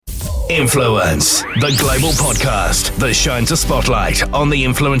Influence, the global podcast that shines a spotlight on the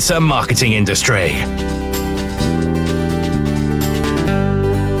influencer marketing industry.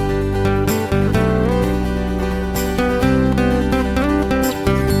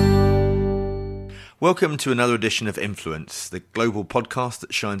 Welcome to another edition of Influence, the global podcast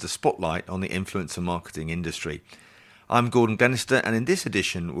that shines a spotlight on the influencer marketing industry. I'm Gordon Glenister, and in this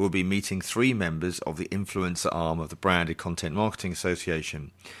edition we'll be meeting three members of the influencer arm of the Branded Content Marketing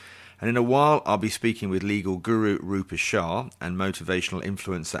Association. And in a while I'll be speaking with legal guru Rupa Shah and motivational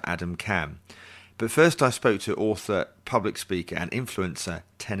influencer Adam Cam. But first I spoke to author, public speaker and influencer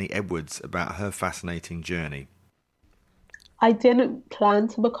Tenny Edwards about her fascinating journey. I didn't plan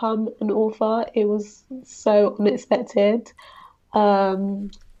to become an author. It was so unexpected. I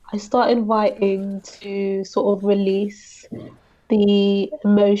started writing to sort of release the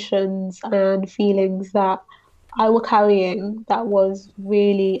emotions and feelings that I was carrying that was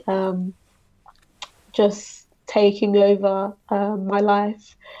really just taking over my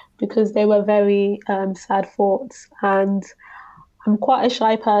life, because they were very sad thoughts. And I'm quite a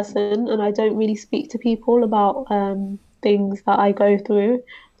shy person and I don't really speak to people about things that I go through.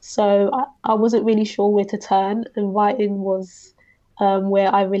 So I wasn't really sure where to turn, and writing was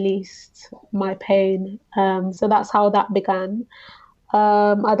where I released my pain. So that's how that began.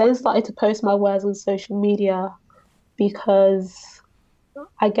 I then started to post my words on social media because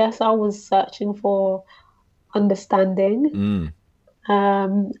I guess I was searching for understanding.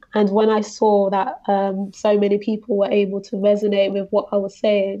 And when I saw that so many people were able to resonate with what I was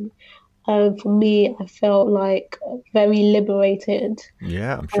saying, for me, I felt like very liberated.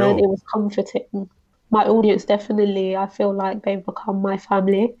 Yeah, I'm sure. And it was comforting. My audience, definitely, I feel like they've become my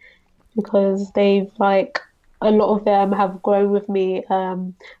family, because they've a lot of them have grown with me. A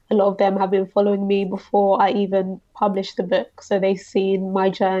lot of them have been following me before I even published the book. So they've seen my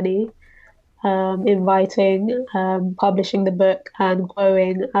journey in writing, publishing the book and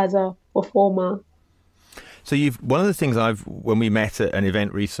growing as a performer. So one of the things when we met at an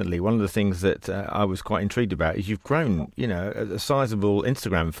event recently, one of the things that I was quite intrigued about is you've grown, a sizable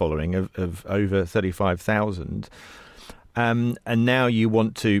Instagram following of over 35,000. And now you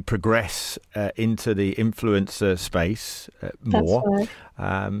want to progress into the influencer space more. That's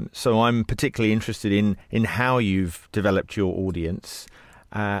right. So I'm particularly interested in how you've developed your audience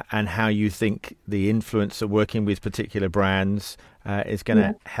and how you think the influencer working with particular brands is going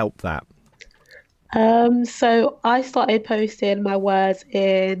to help that. So I started posting my words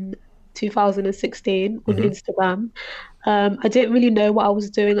in 2016 on Instagram. I didn't really know what I was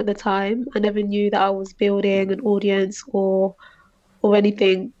doing at the time. I never knew that I was building an audience or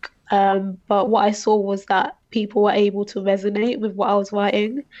anything. But what I saw was that people were able to resonate with what I was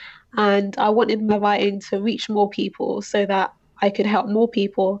writing, and I wanted my writing to reach more people so that I could help more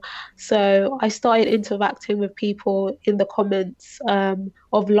people. So I started interacting with people in the comments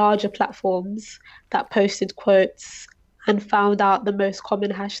of larger platforms that posted quotes, and found out the most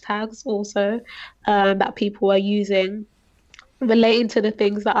common hashtags also that people were using relating to the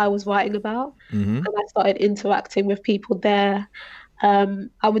things that I was writing about. And I started interacting with people there.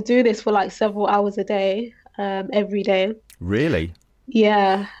 I would do this for several hours a day, every day. Really?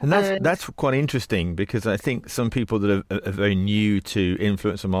 Yeah. And that's quite interesting, because I think some people that are very new to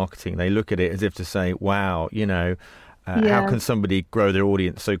influencer marketing, they look at it as if to say, wow, how can somebody grow their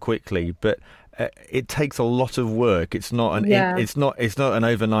audience so quickly? But it takes a lot of work. It's not it's not an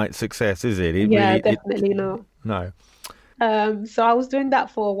overnight success, is it? Definitely not. No. So I was doing that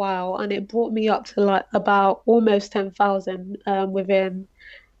for a while, and it brought me up to about almost 10,000 within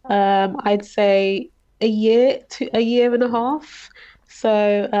I'd say a year to a year and a half.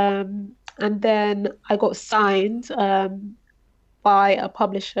 So and then I got signed by a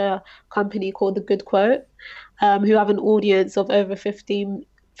publisher company called The Good Quote, who have an audience of over 15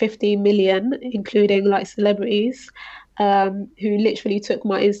 million, including celebrities, who literally took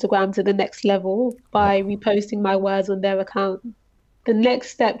my Instagram to the next level by reposting my words on their account. The next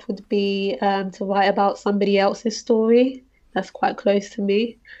step would be to write about somebody else's story that's quite close to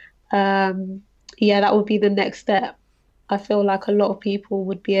me. That would be the next step. I feel like a lot of people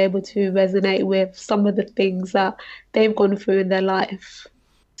would be able to resonate with some of the things that they've gone through in their life.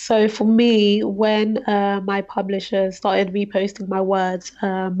 So for me, when my publishers started reposting my words,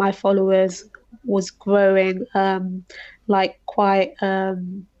 my followers was growing very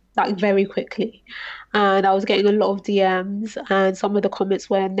quickly. And I was getting a lot of DMs, and some of the comments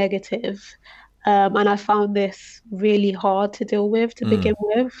were negative. And I found this really hard to deal with to begin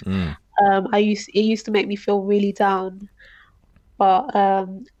with. It used to make me feel really down. But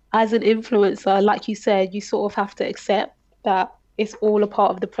as an influencer, like you said, you sort of have to accept that it's all a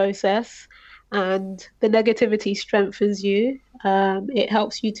part of the process. And the negativity strengthens you. It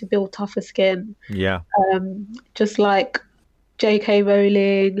helps you to build tougher skin. Yeah. Just like J.K.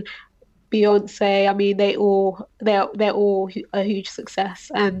 Rowling, Beyonce, I mean, they're all a huge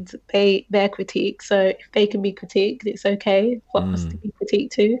success, and they're critiqued. So if they can be critiqued, it's okay for us to be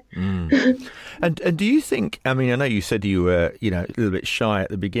critiqued too. And do you think? I mean, I know you said you were, a little bit shy at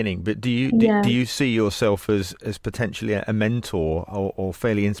the beginning, but do Yeah. you see yourself as potentially a mentor or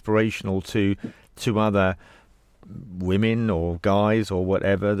fairly inspirational to other women or guys or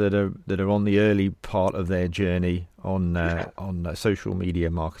whatever that are on the early part of their journey on social media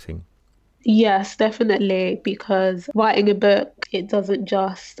marketing? Yes, definitely, because writing a book, it doesn't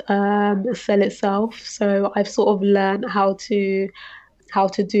just sell itself. So I've sort of learned how to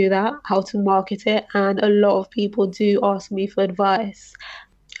do that, how to market it, and a lot of people do ask me for advice.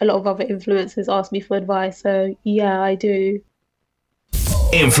 A lot of other influencers ask me for advice. So yeah, I do.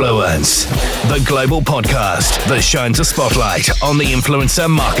 Influence, the global podcast that shines a spotlight on the influencer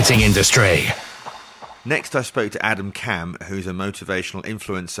marketing industry. Next, I spoke to Adam Cam, who's a motivational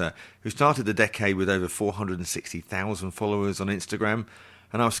influencer who started the decade with over 460,000 followers on Instagram,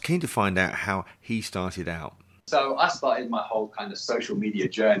 and I was keen to find out how he started out. So I started my whole kind of social media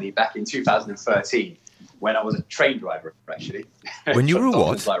journey back in 2013 when I was a train driver, actually. When you were a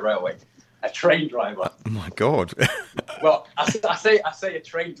what? Like railway. A train driver. Oh my God. Well, I say a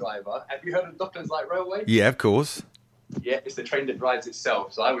train driver. Have you heard of Docklands Light Railway? Yeah, of course. Yeah, it's the train that drives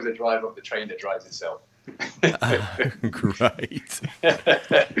itself. So I was a driver of the train that drives itself. Great.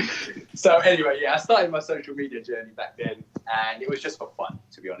 So anyway, yeah, I started my social media journey back then, and it was just for fun,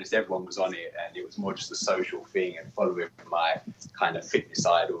 to be honest. Everyone was on it, and it was more just a social thing and following my kind of fitness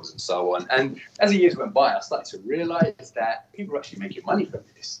idols and so on. And as the years went by, I started to realize that people are actually making money from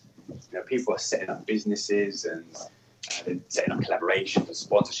this. People are setting up businesses and they're setting up collaborations and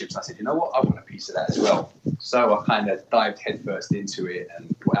sponsorships. And I said, you know what, I want a piece of that as well. So I kind of dived headfirst into it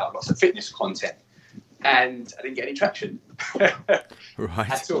and put out lots of fitness content. And I didn't get any traction Right.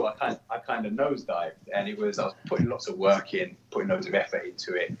 at all. I kind of nosedived, and I was putting lots of work in, putting loads of effort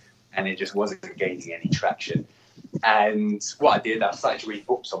into it, and it just wasn't gaining any traction. And what I did, I started to read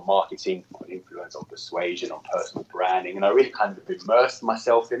books on marketing, on influence, on persuasion, on personal branding, and I really kind of immersed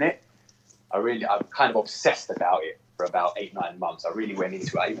myself in it. I'm kind of obsessed about it for about 8-9 months. I really went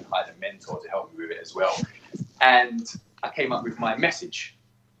into it. I even hired a mentor to help me with it as well. And I came up with my message,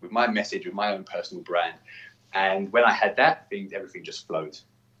 with my own personal brand. And when I had that, everything just flowed.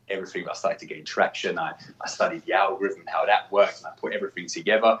 I started to gain traction. I studied the algorithm, how that works, and I put everything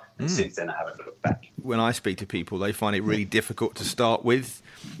together. And since then, I haven't looked back. When I speak to people, they find it really difficult to start with.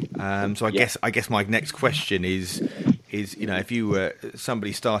 So I guess my next question is if you were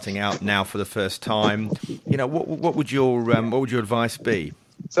somebody starting out now for the first time, what would your advice be?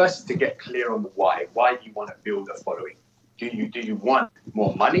 First, to get clear on the why. Why do you want to build a following? Do you want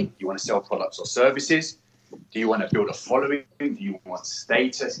more money? Do you want to sell products or services? Do you want to build a following? Do you want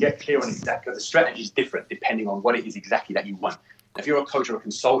status? Get clear on exactly. The strategy is different depending on what it is exactly that you want. If you're a coach or a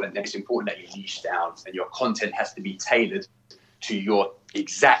consultant, then it's important that you niche down and your content has to be tailored to your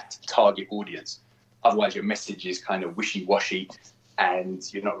exact target audience. Otherwise, your message is kind of wishy-washy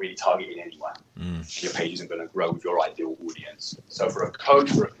and you're not really targeting anyone. Your page isn't going to grow with your ideal audience. So for a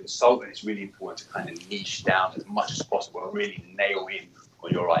coach or a consultant, it's really important to kind of niche down as much as possible and really nail in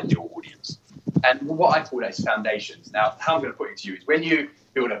on your ideal audience. And what I call that is foundations. Now, how I'm going to put it to you is when you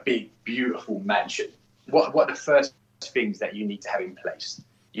build a big, beautiful mansion, what are the first things that you need to have in place?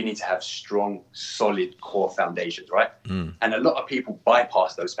 You need to have strong, solid core foundations, right? And a lot of people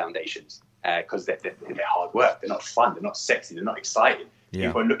bypass those foundations because they're hard work. They're not fun. They're not sexy. They're not exciting. Yeah.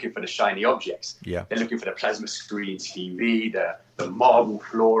 People are looking for the shiny objects. Yeah. They're looking for the plasma screen TV, the marble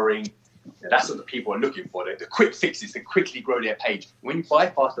flooring. That's what the people are looking for. The quick fixes to quickly grow their page. When you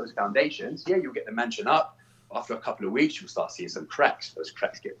bypass those foundations, you'll get the mansion up. After a couple of weeks, you'll start seeing some cracks. Those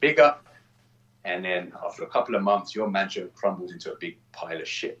cracks get bigger. And then after a couple of months, your mansion crumbles into a big pile of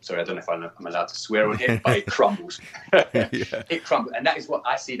shit. Sorry, I don't know if I'm allowed to swear on here, but it crumbles. It crumbles. And that is what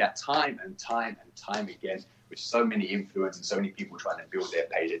I see that time and time and time again with so many influencers and so many people trying to build their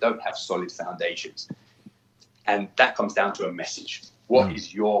page. They don't have solid foundations. And that comes down to a message. What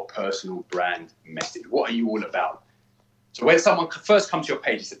is your personal brand message? What are you all about? So when someone first comes to your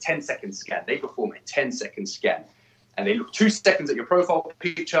page, it's a 10-second scan. They perform a 10-second scan. And they look 2 seconds at your profile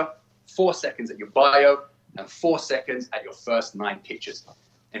picture, 4 seconds at your bio, and 4 seconds at your first 9 pictures.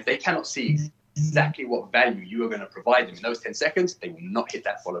 And if they cannot see exactly what value you are going to provide them in those 10 seconds, they will not hit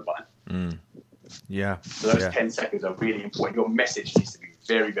that follow button. Yeah. So those 10 seconds are really important. Your message needs to be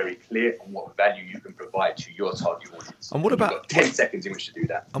very, very clear on what value you can provide to your target audience. And what You've about got 10 seconds in which to do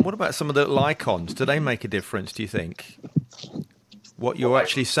that? And what about some of the little icons? Do they make a difference, do you think? What you're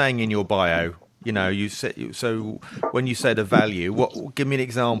actually saying in your bio, you know, so when you say the value, give me an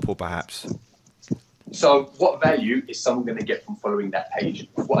example perhaps. So what value is someone going to get from following that page?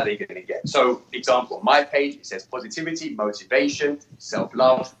 What are they going to get? So example, on my page, it says positivity, motivation,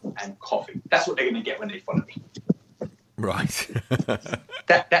 self-love, and coffee. That's what they're going to get when they follow me. Right.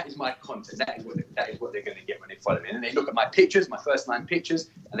 That is my content. That is what they're going to get when they follow me. And then they look at my pictures, my first 9 pictures,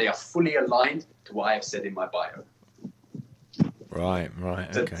 and they are fully aligned to what I have said in my bio. Right.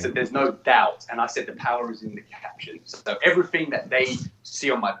 Okay. So there's no doubt. And I said the power is in the captions. So everything that they see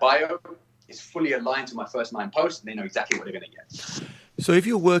on my bio is fully aligned to my first 9 posts, and they know exactly what they're going to get. So if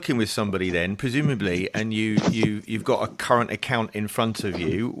you're working with somebody then, presumably, and you've got a current account in front of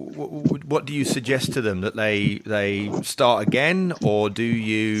you, what do you suggest to them? That they start again, or do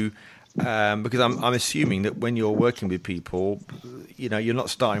you... because I'm assuming that when you're working with people, you know, you're not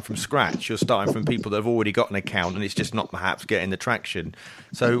starting from scratch. You're starting from people that have already got an account, and it's just not perhaps getting the traction.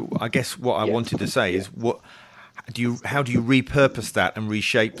 So I guess what I wanted to say is, how do you repurpose that and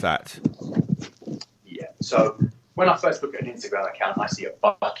reshape that? Yeah. So when I first look at an Instagram account, I see a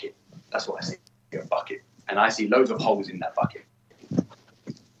bucket. That's what I see, a bucket. And I see loads of holes in that bucket.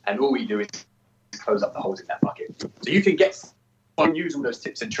 And all we do is close up the holes in that bucket. So you can use all those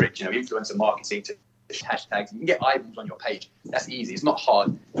tips and tricks, you know, influencer marketing to hashtags. You can get eyeballs on your page. That's easy. It's not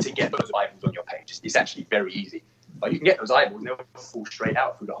hard to get those eyeballs on your page. It's actually very easy. But you can get those eyeballs and they'll fall straight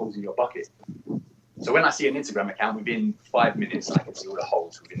out through the holes in your bucket. So when I see an Instagram account, within 5 minutes, I can see all the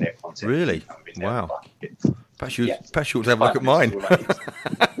holes within their content. Really? Wow. Perhaps you ought to have a look at mine.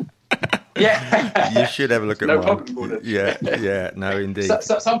 Yeah. You should have a look at no mine. Problem, Gordon. Yeah, no, indeed.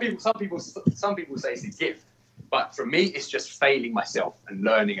 So some people say it's a gift, but for me, it's just failing myself and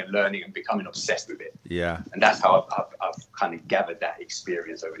learning and becoming obsessed with it. Yeah. And that's how I've kind of gathered that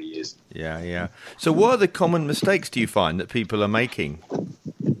experience over the years. Yeah. So what are the common mistakes do you find that people are making?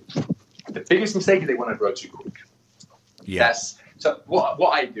 The biggest mistake is they want to grow too quick. Yeah. So what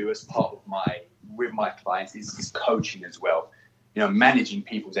I do as part of with my clients is coaching as well. You know, managing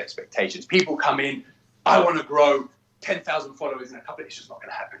people's expectations. People come in, I want to grow 10,000 followers in a couple. It's just not going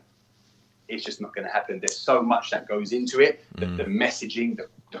to happen. It's just not going to happen. There's so much that goes into it. The messaging,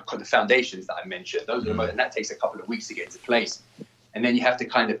 the foundations that I mentioned, those are and that takes a couple of weeks to get into place. And then you have to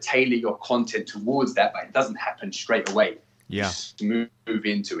kind of tailor your content towards that, but it doesn't happen straight away. Yeah. Just move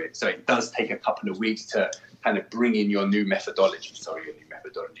into it. So it does take a couple of weeks to kind of bring in your new methodology.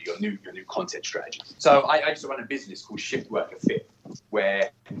 Your new content strategy. So I used to run a business called Shift Worker Fit,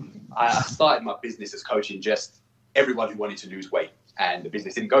 where I started my business as coaching just everyone who wanted to lose weight. And the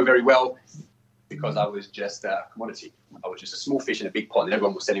business didn't go very well because I was just a commodity. I was just a small fish in a big pond, and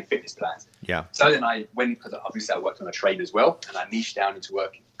everyone was selling fitness plans. Yeah. So then I went, because obviously I worked on a train as well, and I niched down into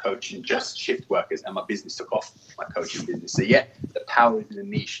coaching just shift workers, and my business took off, my coaching business. So yeah, the power is in the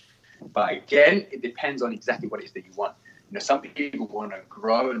niche. But again, it depends on exactly what it is that you want. You know, some people want to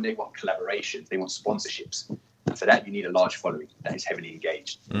grow and they want collaborations, they want sponsorships. And for that, you need a large following that is heavily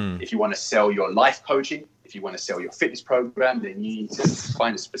engaged. If you want to sell your life coaching, if you want to sell your fitness program, then you need to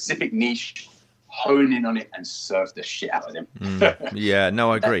find a specific niche, hone in on it, and serve the shit out of them. Yeah,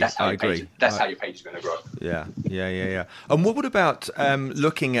 no, I agree. I agree. That's how your page is going to grow. Yeah. And what about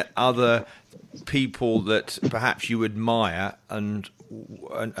looking at other people that perhaps you admire and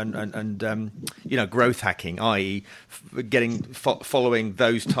you know, growth hacking, i.e., following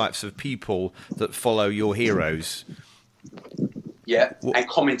those types of people that follow your heroes? Yeah, and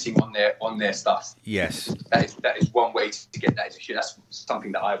commenting on their stuff. Yes, that is one way to get that. That's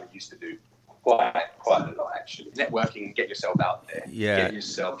something that I would used to do quite a lot, actually. Networking and get yourself out there. Yeah, get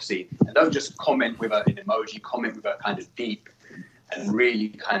yourself seen, and don't just comment with an emoji. Comment with a kind of deep, and really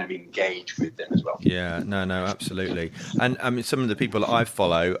kind of engage with them as well. Yeah, no, absolutely. And I mean, some of the people that I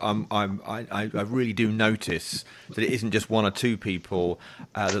follow, I really do notice that it isn't just one or two people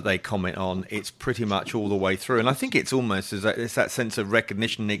that they comment on. It's pretty much all the way through. And I think it's almost it's that sense of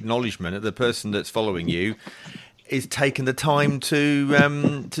recognition and acknowledgement that the person that's following you is taking the time to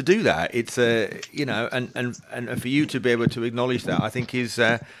do that. It's you know, and for you to be able to acknowledge that, I think is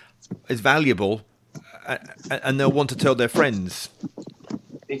valuable. And they'll want to tell their friends.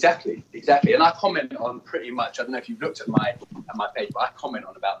 Exactly. And I comment on pretty much. I don't know if you've looked at my page, but I comment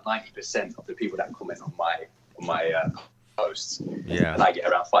on about 90% of the people that comment on my posts. Yeah. And I get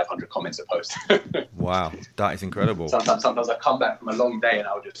around 500 comments a post. Wow, that is incredible. Sometimes I come back from a long day and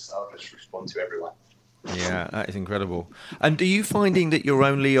I'll just respond to everyone. Yeah, that is incredible. And are you finding that you're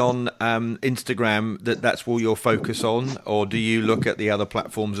only on Instagram, that's all your focus on, or do you look at the other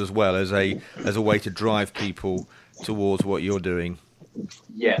platforms as well as a way to drive people towards what you're doing?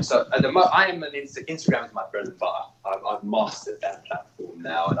 Yeah, so I am Instagram is my bread and butter. I've mastered that platform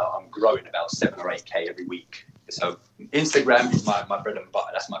now, and I'm growing about 7 or 8K every week. So Instagram is my bread and butter.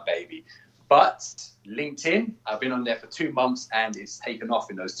 That's my baby. But LinkedIn, I've been on there for 2 months, and it's taken off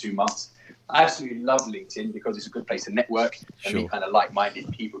in those 2 months. I absolutely love LinkedIn because it's a good place to network and meet kind of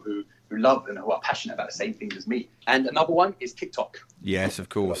like-minded people who love and who are passionate about the same things as me. And another one is TikTok. Yes, of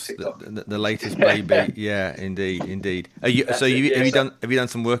course, the latest baby. Yeah, indeed. Have you done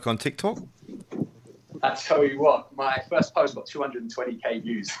some work on TikTok? I tell you what, my first post got 220k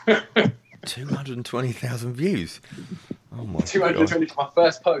views. 220,000 views. Oh my 220 God. for my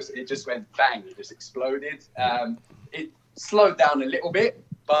first post. It just went bang. It just exploded. It slowed down a little bit,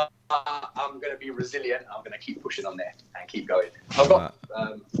 but I'm going to be resilient. I'm going to keep pushing on there and keep going. I've got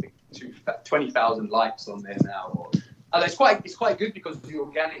 20,000 likes on there now. It's quite good because the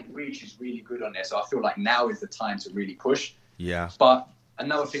organic reach is really good on there. So I feel like now is the time to really push. Yeah. But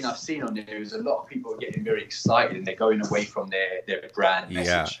another thing I've seen on there is a lot of people are getting very excited and they're going away from their brand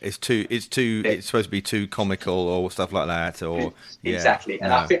message. Yeah, it's supposed to be too comical or stuff like that. Or exactly.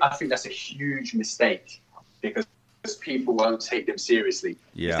 Yeah, and no. I think that's a huge mistake because people won't take them seriously.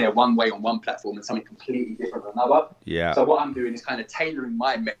 Yeah. If they're one way on one platform and something completely different on another. Yeah. So what I'm doing is kind of tailoring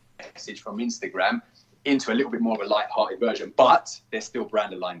my message from Instagram into a little bit more of a light-hearted version, but there's still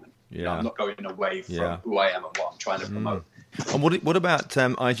brand alignment. Yeah. You know, I'm not going away from who I am and what I'm trying to promote. And what about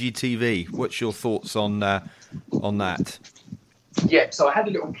IGTV? What's your thoughts on that? Yeah, so I had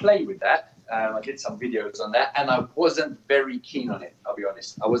a little play with that. I did some videos on that, and I wasn't very keen on it. I'll be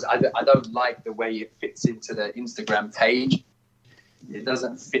honest. I don't like the way it fits into the Instagram page. It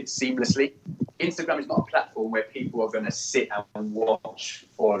doesn't fit seamlessly. Instagram is not a platform where people are going to sit and watch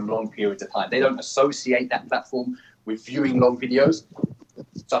for long periods of time. They don't associate that platform with viewing long videos.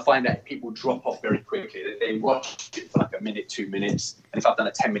 So I find that people drop off very quickly. They watch it for like a minute, 2 minutes. And if I've done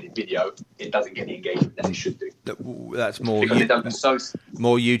a 10-minute video, it doesn't get the engagement that it should do. That's more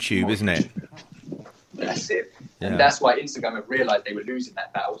more YouTube, isn't it? That's it. Yeah. And that's why Instagram have realised they were losing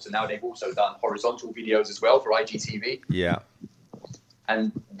that battle. So now they've also done horizontal videos as well for IGTV. Yeah.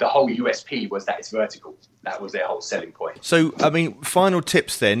 And the whole USP was that it's vertical. That was their whole selling point. So, I mean, final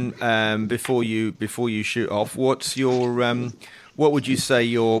tips then, before you shoot off. What's your what would you say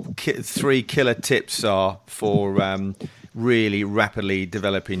your 3 killer tips are for really rapidly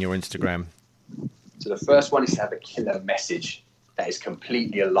developing your Instagram? So the first one is to have a killer message that is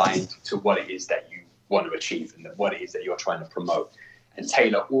completely aligned to what it is that you want to achieve and what it is that you're trying to promote, and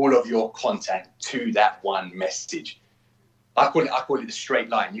tailor all of your content to that one message. I call it the straight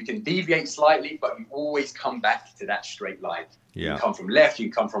line. You can deviate slightly, but you always come back to that straight line. Yeah. You can come from left, you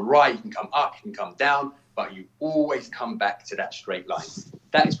can come from right, you can come up, you can come down, but you always come back to that straight line.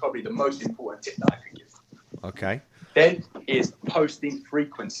 That is probably the most important tip that I could give. Okay. Then is posting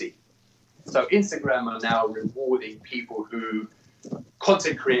frequency. So Instagram are now rewarding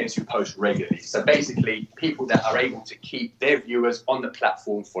content creators who post regularly. So basically people that are able to keep their viewers on the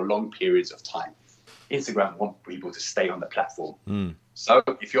platform for long periods of time. Instagram want people to stay on the platform. So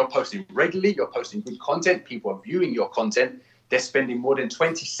if you're posting regularly, you're posting good content, people are viewing your content, they're spending more than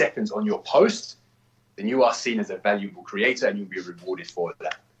 20 seconds on your post, then you are seen as a valuable creator and you'll be rewarded for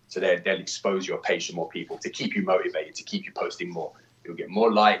that. So they'll expose your page to more people to keep you motivated, to keep you posting more. You'll get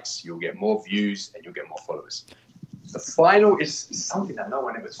more likes, you'll get more views, and you'll get more followers. The final is something that no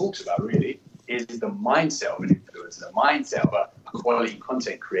one ever talks about, really, is the mindset of an influencer, the mindset of a quality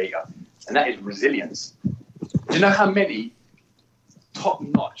content creator, and that is resilience. Do you know how many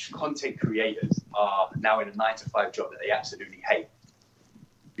top-notch content creators are now in a 9-to-5 job that they absolutely hate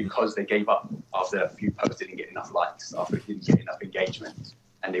because they gave up after a few posts didn't get enough likes, after it didn't get enough engagement,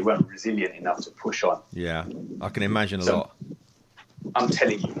 and they weren't resilient enough to push on? Yeah, I can imagine a lot. I'm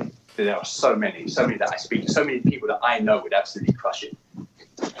telling you, there are so many that I speak to, so many people that I know would absolutely crush it,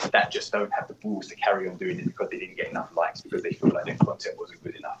 that just don't have the balls to carry on doing it because they didn't get enough likes, because they feel like their content wasn't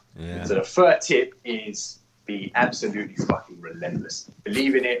good enough. Yeah. So the third tip is be absolutely fucking relentless.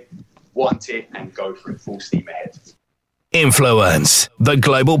 Believe in it, want it, and go for it full steam ahead. Influence, the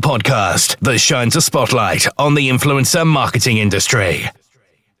global podcast that shines a spotlight on the influencer marketing industry.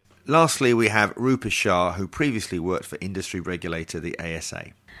 Lastly, we have Rupa Shah, who previously worked for industry regulator, the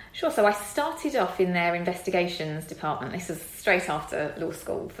ASA. Sure, so I started off in their investigations department. This was straight after law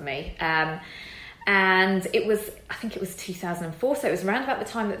school for me. And I think it was 2004, so it was around about the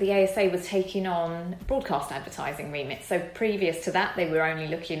time that the ASA was taking on broadcast advertising remit. So previous to that, they were only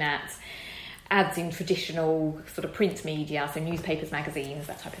looking at ads in traditional sort of print media, so newspapers, magazines,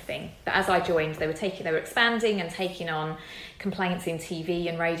 that type of thing. But as I joined, they were expanding and taking on complaints in TV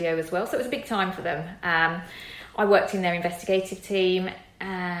and radio as well. So it was a big time for them. I worked in their investigative team,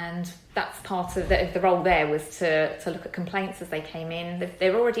 and that's part of the role there was to look at complaints as they came in.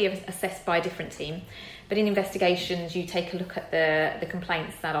 They're already assessed by a different team, but in investigations you take a look at the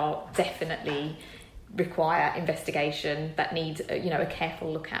complaints that are definitely require investigation, that need a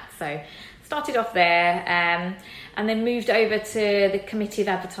careful look at. So started off there, and then moved over to the Committee of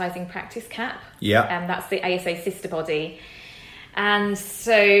Advertising Practice, CAP. Yeah. That's the ASA sister body. And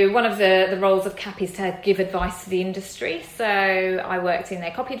so one of the roles of CAP is to give advice to the industry. So I worked in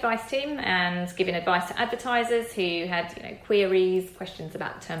their copy advice team and giving advice to advertisers who had queries, questions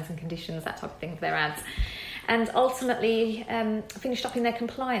about terms and conditions, that type of thing for their ads. And ultimately finished up in their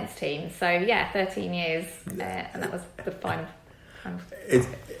compliance team. So 13 years, and that was the final.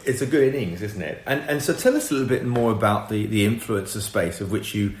 It's a good innings, isn't it? And so tell us a little bit more about the influencer space, of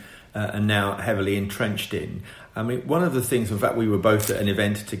which you are now heavily entrenched in. I mean, one of the things, in fact, we were both at an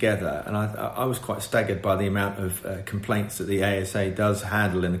event together, and I was quite staggered by the amount of complaints that the ASA does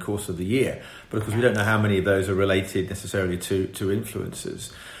handle in the course of the year. But of course, we don't know how many of those are related necessarily to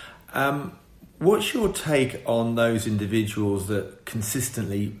influencers. What's your take on those individuals that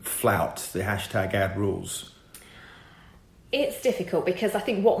consistently flout the hashtag ad rules? It's difficult because I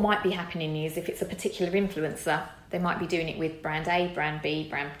think what might be happening is if it's a particular influencer, they might be doing it with brand A, brand B,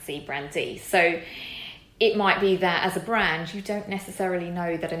 brand C, brand D. So it might be that as a brand, you don't necessarily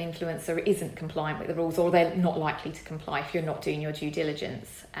know that an influencer isn't compliant with the rules, or they're not likely to comply if you're not doing your due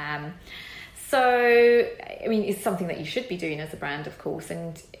diligence. So, I mean, it's something that you should be doing as a brand, of course,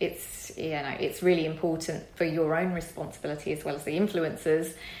 and it's really important for your own responsibility as well as the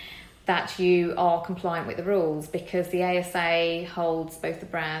influencers that you are compliant with the rules, because the ASA holds both the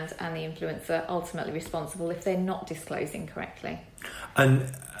brand and the influencer ultimately responsible if they're not disclosing correctly.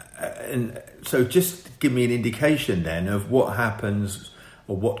 And so just give me an indication then of what happens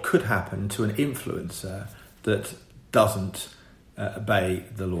or what could happen to an influencer that doesn't obey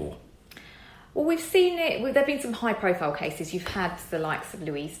the law. Well, we've seen it. There have been some high-profile cases. You've had the likes of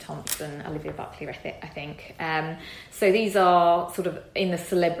Louise Thompson, Olivia Buckley, I think. So these are sort of in the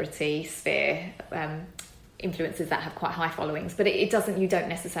celebrity sphere, influencers that have quite high followings. But you don't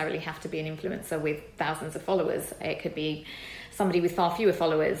necessarily have to be an influencer with thousands of followers. It could be somebody with far fewer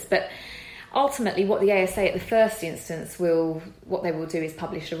followers. But ultimately, what the ASA at the first instance what they will do is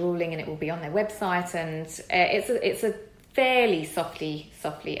publish a ruling, and it will be on their website. And it's a fairly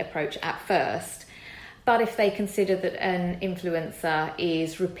softly approach at first, but if they consider that an influencer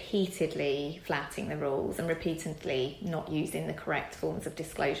is repeatedly flouting the rules and repeatedly not using the correct forms of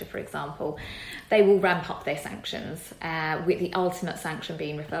disclosure, for example, they will ramp up their sanctions, with the ultimate sanction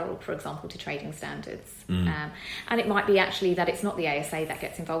being referral, for example, to trading standards. And it might be actually that it's not the ASA that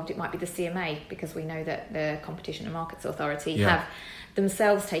gets involved, it might be the CMA, because we know that the Competition and Markets Authority have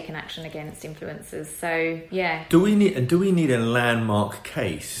themselves taken action against influencers. So do we need a landmark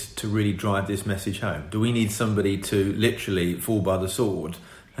case to really drive this message home? Do we need somebody to literally fall by the sword?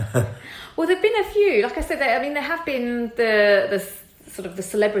 Well, there've been a few. Like I said, there have been the sort of the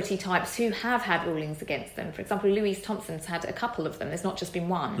celebrity types who have had rulings against them. For example, Louise Thompson's had a couple of them. There's not just been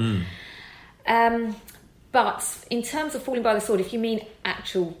one. But in terms of falling by the sword, if you mean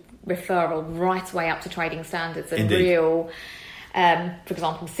actual referral right way up to trading standards and real, for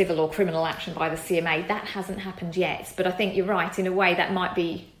example, civil or criminal action by the CMA, that hasn't happened yet. But I think you're right, in a way that might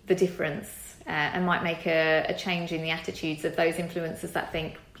be the difference, and might make a change in the attitudes of those influencers that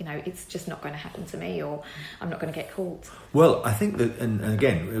think, it's just not going to happen to me, or I'm not going to get caught. Well, I think that, and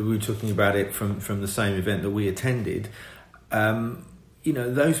again, we were talking about it from the same event that we attended,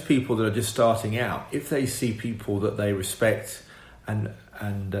 those people that are just starting out, if they see people that they respect and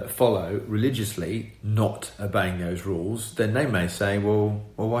follow religiously not obeying those rules, then they may say, well,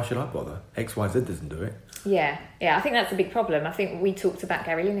 why should I bother? XYZ doesn't do it. Yeah, I think that's a big problem. I think we talked about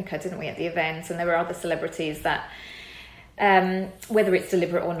Gary Lineker, didn't we, at the event, and there were other celebrities that, whether it's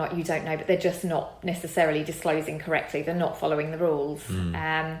deliberate or not, you don't know, but they're just not necessarily disclosing correctly. They're not following the rules.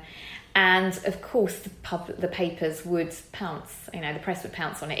 And of course, the papers would pounce. The press would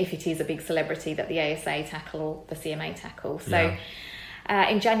pounce on it if it is a big celebrity that the ASA tackle or the CMA tackle. So.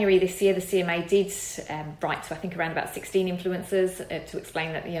 In January this year, the CMA did write to, I think, around about 16 influencers to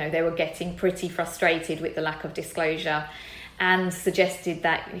explain that, they were getting pretty frustrated with the lack of disclosure, and suggested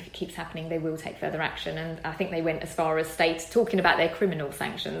that if it keeps happening, they will take further action. And I think they went as far as talking about their criminal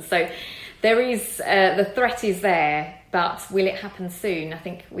sanctions. So there is, the threat is there, but will it happen soon? I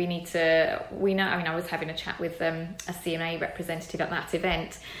think we know, I was having a chat with a CMA representative at that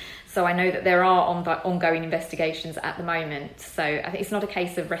event, So I know that there are ongoing investigations at the moment. So I think it's not a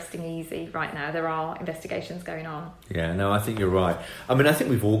case of resting easy right now. There are investigations going on. Yeah, no, I think you're right. I mean, I think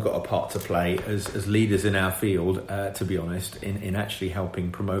we've all got a part to play as leaders in our field, to be honest, in actually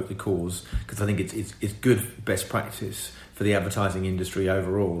helping promote the cause, because I think it's good best practice for the advertising industry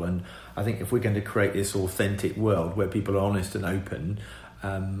overall. And I think if we're going to create this authentic world where people are honest and open,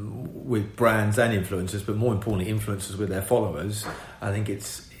 with brands and influencers, but more importantly, influencers with their followers, I think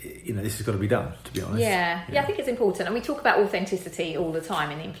this has got to be done, to be honest. Yeah, I think it's important. And we talk about authenticity all the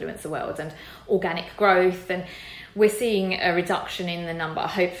time in the influencer world and organic growth. And we're seeing a reduction in the number,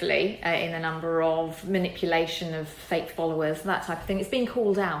 hopefully, in the number of manipulation of fake followers, that type of thing. It's being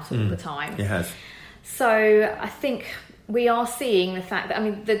called out all the time. It has. So I think we are seeing the fact that, I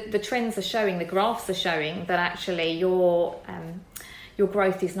mean, the trends are showing, the graphs are showing that actually your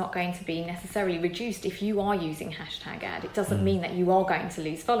growth is not going to be necessarily reduced if you are using hashtag ad. It doesn't mean that you are going to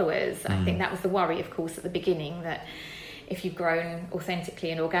lose followers. I think that was the worry, of course, at the beginning, that if you've grown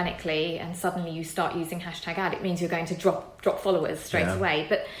authentically and organically and suddenly you start using hashtag ad, it means you're going to drop followers straight away.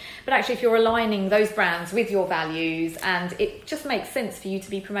 But actually, if you're aligning those brands with your values and it just makes sense for you to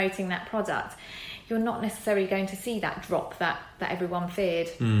be promoting that product, you're not necessarily going to see that drop that everyone feared.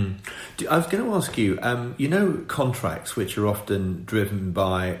 I was going to ask you, contracts which are often driven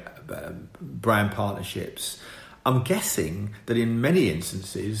by brand partnerships, I'm guessing that in many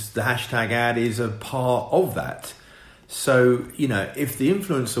instances the hashtag ad is a part of that. So, if the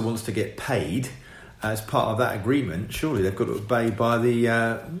influencer wants to get paid as part of that agreement, surely they've got to obey by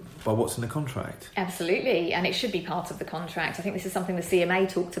what's in the contract. Absolutely, and it should be part of the contract. I think this is something the CMA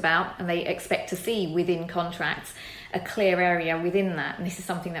talked about, and they expect to see within contracts a clear area within that. And this is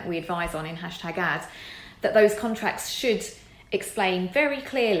something that we advise on in hashtag ads, that those contracts should explain very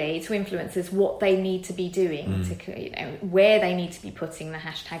clearly to influencers what they need to be doing, where they need to be putting the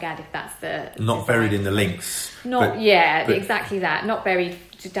hashtag ad, if that's the not buried in the links. Exactly that. Not buried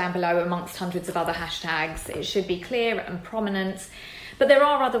down below amongst hundreds of other hashtags. It should be clear and prominent. But there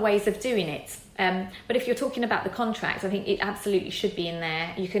are other ways of doing it. But if you're talking about the contract, I think it absolutely should be in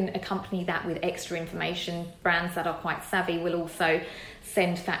there. You can accompany that with extra information. Brands that are quite savvy will also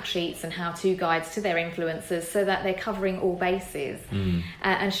send fact sheets and how-to guides to their influencers so that they're covering all bases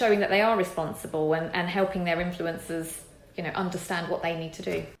and showing that they are responsible and helping their influencers, understand what they need to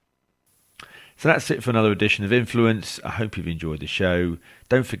do. So that's it for another edition of Influence. I hope you've enjoyed the show.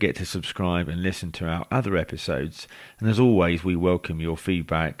 Don't forget to subscribe and listen to our other episodes. And as always, we welcome your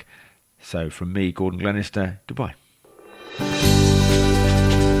feedback. So from me, Gordon Glenister, goodbye.